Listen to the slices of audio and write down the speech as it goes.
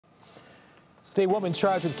The woman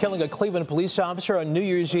charged with killing a Cleveland police officer on New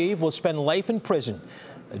Year's Eve will spend life in prison.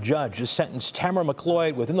 A judge has sentenced Tamara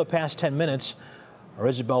McLoyd within the past 10 minutes. Our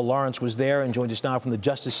Isabel Lawrence was there and joins us now from the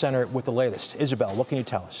Justice Center with the latest. Isabel, what can you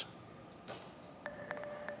tell us?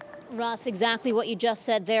 Russ, exactly what you just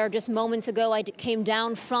said there. Just moments ago, I came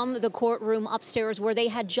down from the courtroom upstairs where they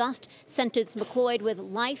had just sentenced McLoyd with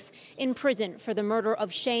life in prison for the murder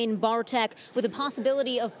of Shane Bartek, with a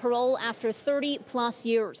possibility of parole after 30+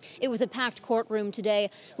 years. It was a packed courtroom today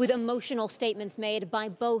with emotional statements made by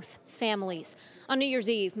both families. On New Year's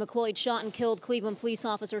Eve, McLoyd shot and killed Cleveland police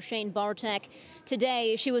officer Shane Bartek.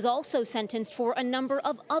 Today, she was also sentenced for a number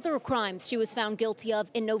of other crimes she was found guilty of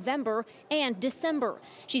in November and December.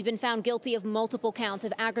 She's been found guilty of multiple counts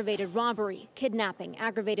of aggravated robbery, kidnapping,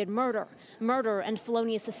 aggravated murder, and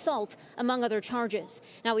felonious assault, among other charges.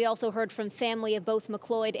 Now, we also heard from family of both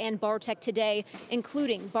McLoyd and Bartek today,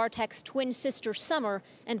 including Bartek's twin sister, Summer,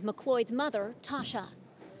 and McLoyd's mother, Tasha.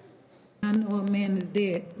 I know a man is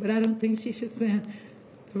dead, but I don't think she should spend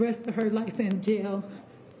the rest of her life in jail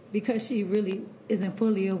because she really isn't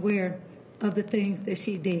fully aware of the things that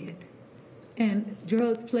she did. And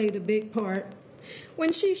drugs played a big part.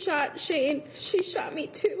 When she shot Shane, she shot me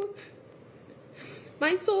too.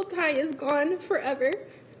 My soul tie is gone forever,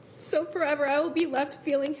 so forever I will be left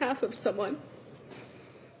feeling half of someone.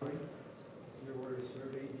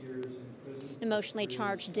 Emotionally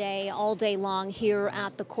charged day, all day long here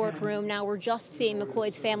at the courtroom. Now we're just seeing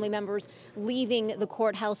McLoyd's family members leaving the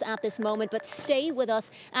courthouse at this moment, but stay with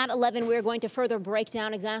us at 11. We're going to further break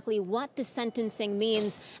down exactly what the sentencing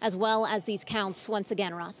means, as well as these counts once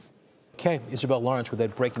again, Russ. Okay, Isabel Lawrence with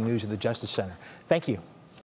that breaking news at the Justice Center. Thank you.